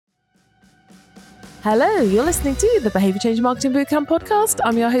Hello, you're listening to the Behaviour Change Marketing Bootcamp podcast.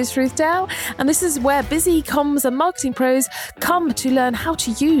 I'm your host, Ruth Dale, and this is where busy comms and marketing pros come to learn how to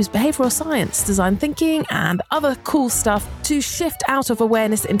use behavioural science, design thinking, and other cool stuff to shift out of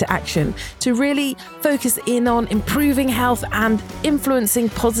awareness into action, to really focus in on improving health and influencing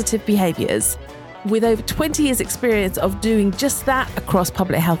positive behaviours. With over 20 years experience of doing just that across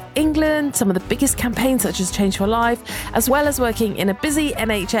Public Health England, some of the biggest campaigns such as Change for Life, as well as working in a busy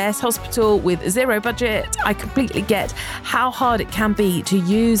NHS hospital with zero budget, I completely get how hard it can be to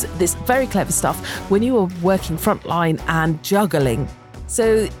use this very clever stuff when you are working frontline and juggling.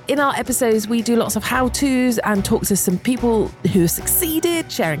 So in our episodes, we do lots of how-tos and talk to some people who have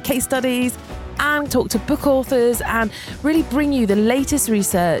succeeded, sharing case studies, and talk to book authors and really bring you the latest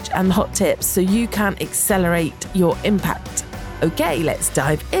research and hot tips so you can accelerate your impact. Okay, let's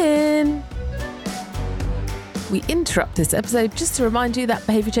dive in. We interrupt this episode just to remind you that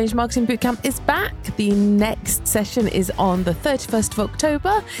Behaviour Change Marketing Bootcamp is back. The next session is on the 31st of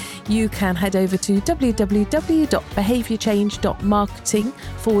October. You can head over to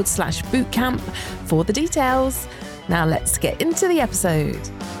www.behaviourechange.marketing/bootcamp for the details. Now let's get into the episode.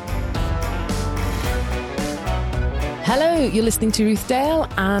 Hello, you're listening to Ruth Dale,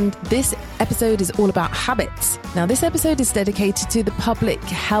 and this episode is all about habits. Now, this episode is dedicated to the public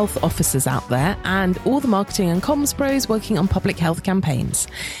health officers out there and all the marketing and comms pros working on public health campaigns.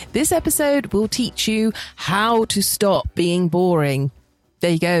 This episode will teach you how to stop being boring.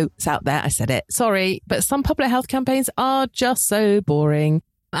 There you go. It's out there. I said it. Sorry, but some public health campaigns are just so boring.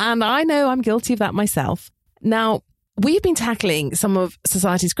 And I know I'm guilty of that myself. Now, we've been tackling some of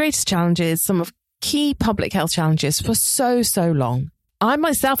society's greatest challenges, some of key public health challenges for so long. I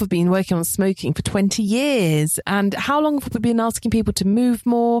myself have been working on smoking for 20 years. And how long have we been asking people to move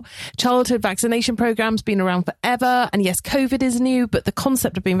more? Childhood vaccination programs been around forever. And yes, COVID is new, but the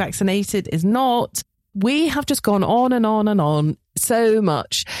concept of being vaccinated is not. We have just gone on and on and on so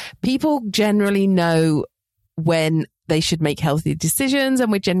much. People generally know when they should make healthy decisions,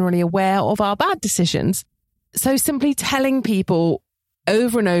 and we're generally aware of our bad decisions. So simply telling people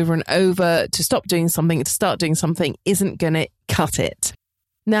over and over and over to stop doing something, to start doing something, isn't going to cut it.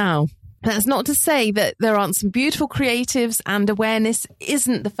 Now, that's not to say that there aren't some beautiful creatives and awareness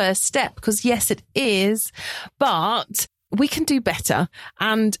isn't the first step, because yes, it is, but we can do better.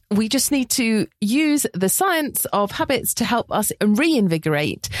 And we just need to use the science of habits to help us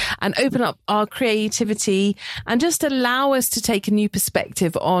reinvigorate and open up our creativity and just allow us to take a new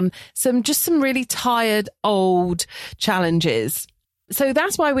perspective on some really tired old challenges. So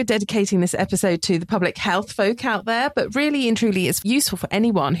that's why we're dedicating this episode to the public health folk out there. But really and truly, it's useful for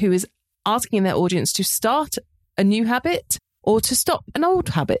anyone who is asking their audience to start a new habit or to stop an old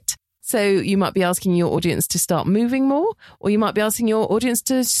habit. So you might be asking your audience to start moving more, or you might be asking your audience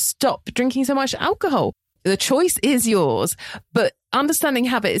to stop drinking so much alcohol. The choice is yours, but understanding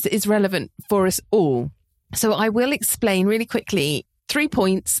habits is relevant for us all. So I will explain really quickly 3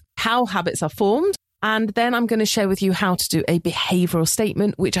 points, how habits are formed. And then I'm going to share with you how to do a behavioural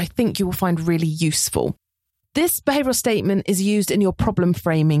statement, which I think you will find really useful. This behavioural statement is used in your problem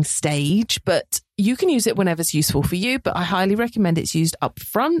framing stage, but you can use it whenever it's useful for you, but I highly recommend it's used up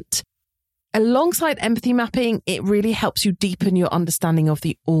front. Alongside empathy mapping, it really helps you deepen your understanding of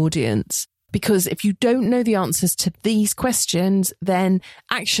the audience. Because if you don't know the answers to these questions, then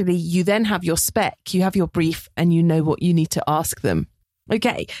actually you then have your spec, you have your brief, and you know what you need to ask them.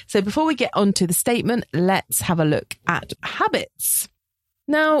 Okay, so before we get on to the statement, let's have a look at habits.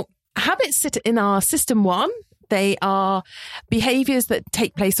 Now, habits sit in our system 1. They are behaviours that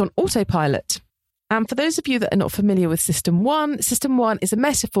take place on autopilot. And for those of you that are not familiar with system 1 is a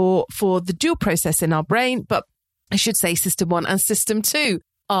metaphor for the dual process in our brain, but I should say system 1 and system 2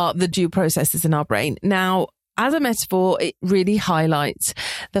 are the dual processes in our brain. Now, as a metaphor, it really highlights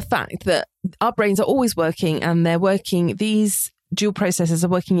the fact that our brains are always working, and these dual processes are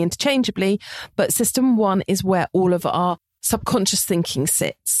working interchangeably, but system 1 is where all of our subconscious thinking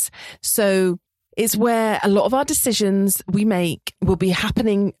sits. So it's where a lot of our decisions we make will be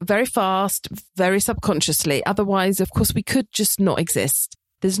happening very fast, very subconsciously. Otherwise, of course, we could just not exist.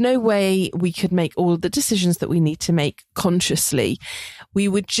 There's no way we could make all the decisions that we need to make consciously. We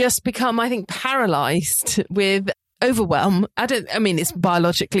would just become, I think, paralyzed with overwhelm. It's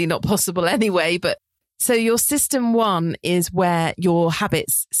biologically not possible anyway, but so your system 1 is where your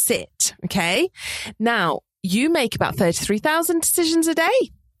habits sit. Okay. Now you make about 33,000 decisions a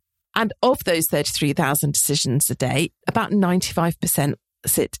day. And of those 33,000 decisions a day, about 95%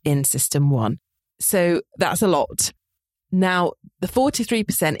 sit in system 1. So that's a lot. Now, the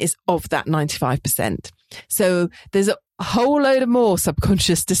 43% is of that 95%. So there's a whole load of more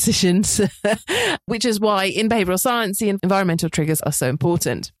subconscious decisions, which is why in behavioral science, the environmental triggers are so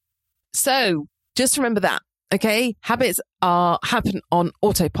important. So just remember that. Okay, habits happen on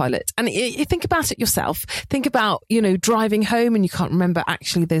autopilot. And you think about it yourself. Think about, driving home and you can't remember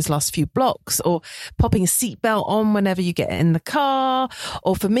actually those last few blocks, or popping a seatbelt on whenever you get in the car.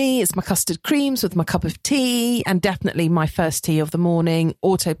 Or for me, it's my custard creams with my cup of tea, and definitely my first tea of the morning,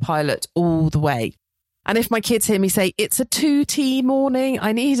 autopilot all the way. And if my kids hear me say, it's a 2 tea morning,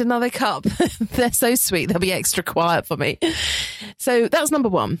 I need another cup, they're so sweet. They'll be extra quiet for me. So that's number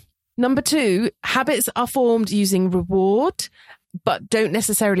one. Number two, habits are formed using reward, but don't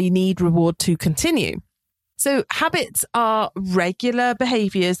necessarily need reward to continue. So habits are regular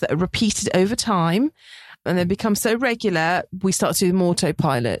behaviors that are repeated over time, and they become so regular, we start to do them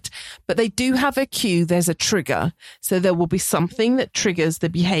autopilot. But they do have a cue, there's a trigger. So there will be something that triggers the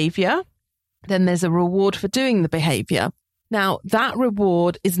behavior. Then there's a reward for doing the behavior. Now, that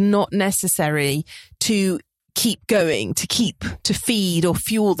reward is not necessary to keep going, to feed or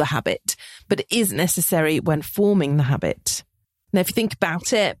fuel the habit, but it is necessary when forming the habit. Now, if you think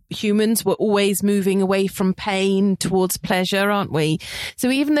about it, humans were always moving away from pain towards pleasure, aren't we?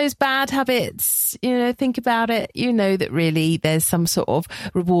 So even those bad habits, think about it, that really there's some sort of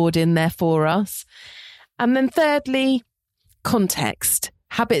reward in there for us. And then thirdly, context.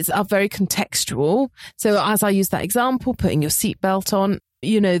 Habits are very contextual. So as I use that example, putting your seatbelt on,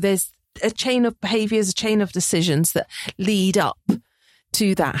 there's a chain of behaviors, a chain of decisions that lead up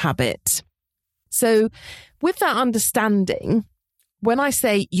to that habit. So with that understanding, when I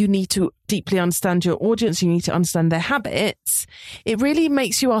say you need to deeply understand your audience, you need to understand their habits, it really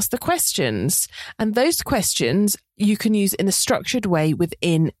makes you ask the questions. And those questions you can use in a structured way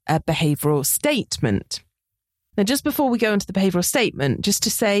within a behavioral statement. Now, just before we go into the behavioral statement, just to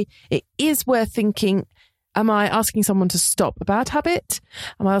say it is worth thinking, am I asking someone to stop a bad habit?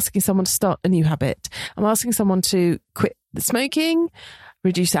 Am I asking someone to start a new habit? Am I asking someone to quit the smoking,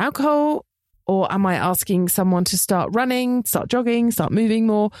 reduce alcohol? Or am I asking someone to start running, start jogging, start moving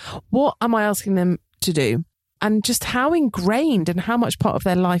more? What am I asking them to do? And just how ingrained and how much part of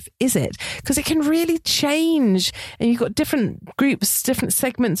their life is it? Because it can really change. And you've got different groups, different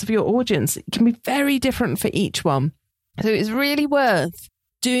segments of your audience. It can be very different for each one. So it's really worth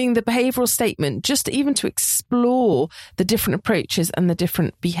doing the behavioral statement, just even to explore the different approaches and the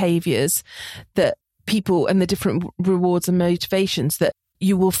different behaviors that people and the different rewards and motivations that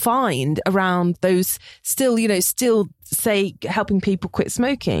you will find around those still say helping people quit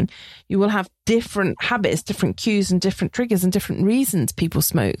smoking. You will have different habits, different cues and different triggers and different reasons people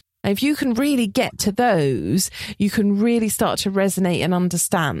smoke. And if you can really get to those, you can really start to resonate and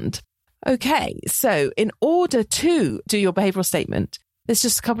understand. Okay, so in order to do your behavioral statement, there's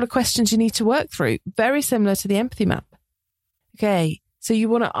just a couple of questions you need to work through, very similar to the empathy map. Okay, so you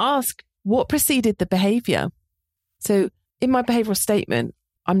want to ask, what preceded the behavior? So in my behavioral statement,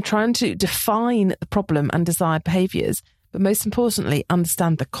 I'm trying to define the problem and desired behaviors, but most importantly,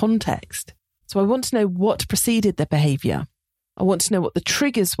 understand the context. So I want to know what preceded the behavior. I want to know what the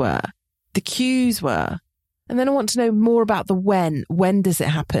triggers were, the cues were, and then I want to know more about the when. When does it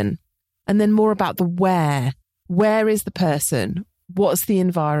happen? And then more about the where. Where is the person? What's the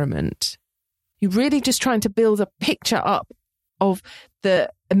environment? You're really just trying to build a picture up of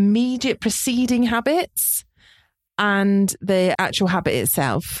the immediate preceding habits and the actual habit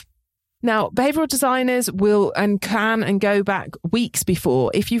itself. Now, behavioral designers will and can and go back weeks before.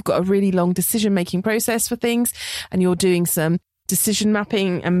 If you've got a really long decision-making process for things and you're doing some decision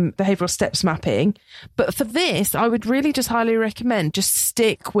mapping and behavioral steps mapping. But for this, I would really just highly recommend just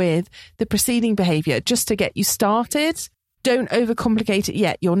stick with the preceding behavior just to get you started. Don't overcomplicate it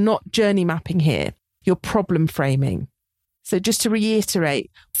yet. You're not journey mapping here. You're problem framing. So just to reiterate,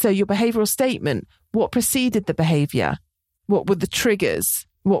 so your behavioral statement, what preceded the behavior? What were the triggers?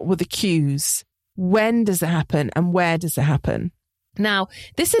 What were the cues? When does it happen and where does it happen? Now,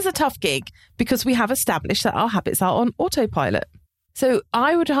 this is a tough gig because we have established that our habits are on autopilot. So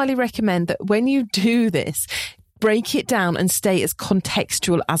I would highly recommend that when you do this, break it down and stay as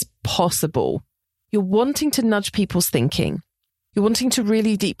contextual as possible. You're wanting to nudge people's thinking. You're wanting to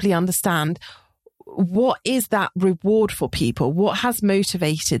really deeply understand what is that reward for people? What has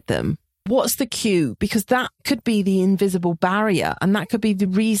motivated them? What's the cue? Because that could be the invisible barrier and that could be the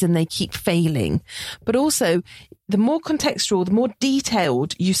reason they keep failing. But also, the more contextual, the more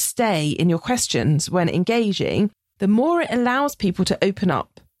detailed you stay in your questions when engaging, the more it allows people to open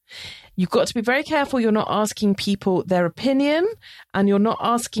up. You've got to be very careful you're not asking people their opinion and you're not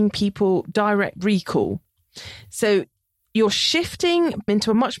asking people direct recall. So you're shifting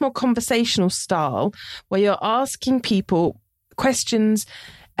into a much more conversational style where you're asking people questions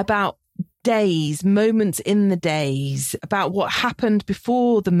about days, moments in the days, about what happened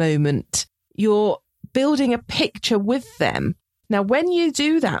before the moment. You're building a picture with them. Now, when you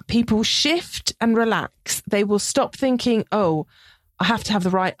do that, people shift and relax. They will stop thinking, oh, I have to have the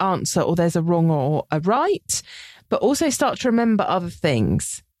right answer, or there's a wrong or a right, but also start to remember other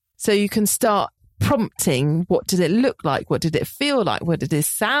things. So you can start prompting, what did it look like? What did it feel like? What did it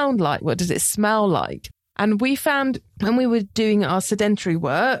sound like? What did it smell like? And we found when we were doing our sedentary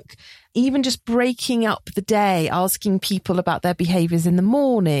work, even just breaking up the day, asking people about their behaviours in the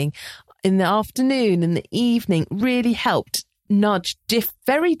morning, in the afternoon, in the evening, really helped nudge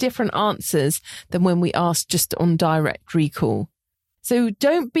very different answers than when we asked just on direct recall. So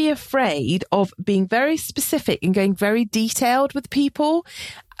don't be afraid of being very specific and going very detailed with people.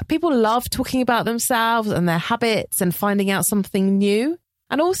 People love talking about themselves and their habits and finding out something new.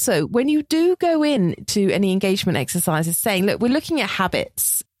 And also, when you do go into any engagement exercises saying, look, we're looking at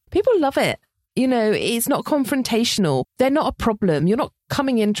habits, people love it. You know, it's not confrontational. They're not a problem. You're not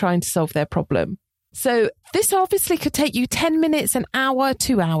coming in trying to solve their problem. So this obviously could take you 10 minutes, an hour,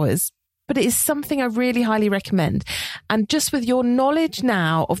 2 hours, but it is something I really highly recommend. And just with your knowledge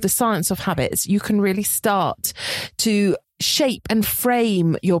now of the science of habits, you can really start to shape and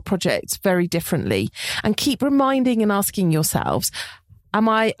frame your projects very differently, and keep reminding and asking yourselves, am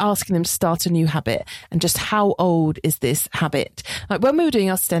I asking them to start a new habit? And just how old is this habit? Like when we were doing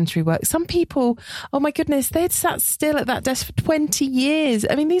our sedentary work, some people, oh my goodness, they'd sat still at that desk for 20 years.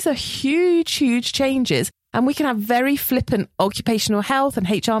 I mean, these are huge, huge changes. And we can have very flippant occupational health and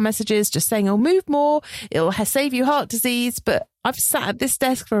HR messages just saying, oh, move more, it'll save you heart disease. But I've sat at this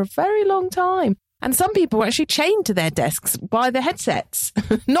desk for a very long time. And some people were actually chained to their desks by the headsets,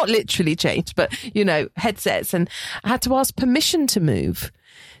 not literally chained, but, you know, headsets, and I had to ask permission to move.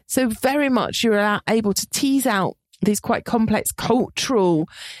 So very much you're able to tease out these quite complex cultural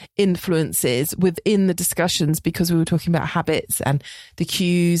influences within the discussions, because we were talking about habits and the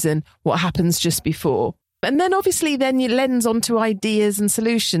cues and what happens just before. And then obviously then you lens onto ideas and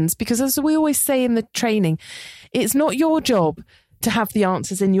solutions, because as we always say in the training, it's not your job to have the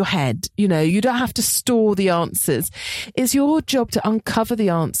answers in your head. You know, you don't have to store the answers. It's your job to uncover the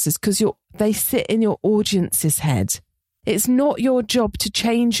answers, because they sit in your audience's head. It's not your job to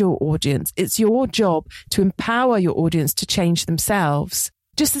change your audience. It's your job to empower your audience to change themselves.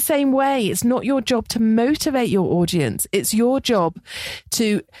 Just the same way, it's not your job to motivate your audience. It's your job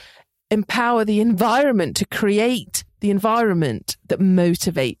to empower the environment, to create the environment that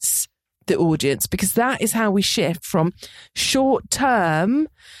motivates the audience, because that is how we shift from short-term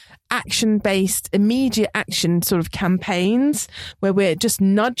action-based immediate action sort of campaigns where we're just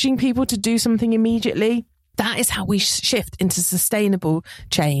nudging people to do something immediately. That is how we shift into sustainable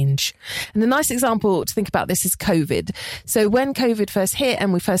change. And the nice example to think about this is COVID. So when COVID first hit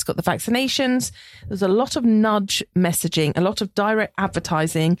and we first got the vaccinations, there was a lot of nudge messaging, a lot of direct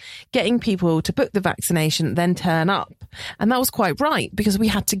advertising, getting people to book the vaccination, then turn up. And that was quite right, because we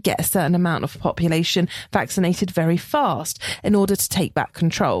had to get a certain amount of population vaccinated very fast in order to take back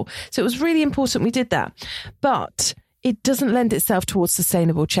control. So it was really important we did that. But it doesn't lend itself towards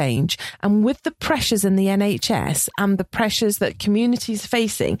sustainable change. And with the pressures in the NHS and the pressures that communities are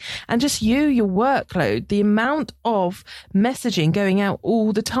facing, and just your workload, the amount of messaging going out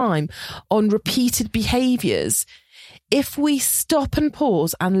all the time on repeated behaviours, if we stop and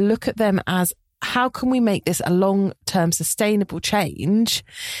pause and look at them as, how can we make this a long-term sustainable change,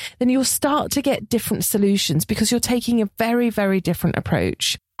 then you'll start to get different solutions, because you're taking a very, very different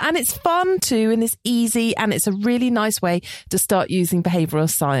approach. And it's fun too, and it's easy, and it's a really nice way to start using behavioural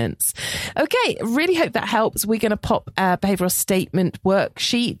science. Okay, really hope that helps. We're going to pop a behavioural statement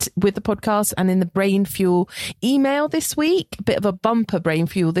worksheet with the podcast and in the Brain Fuel email this week. A bit of a bumper Brain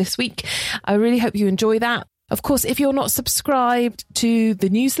Fuel this week. I really hope you enjoy that. Of course, if you're not subscribed to the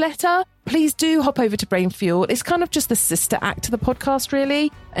newsletter, please do hop over to Brain Fuel. It's kind of just the sister act to the podcast, really.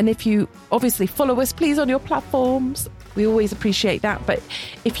 And if you obviously follow us, please, on your platforms. We always appreciate that. But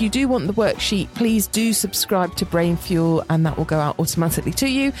if you do want the worksheet, please do subscribe to Brain Fuel, and that will go out automatically to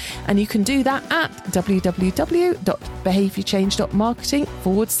you. And you can do that at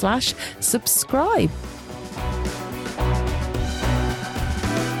www.behaviourchange.marketing/subscribe.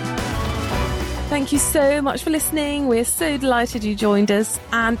 Thank you so much for listening. We're so delighted you joined us.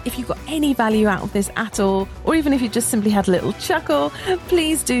 And if you got any value out of this at all, or even if you just simply had a little chuckle,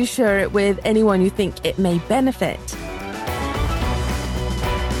 please do share it with anyone you think it may benefit.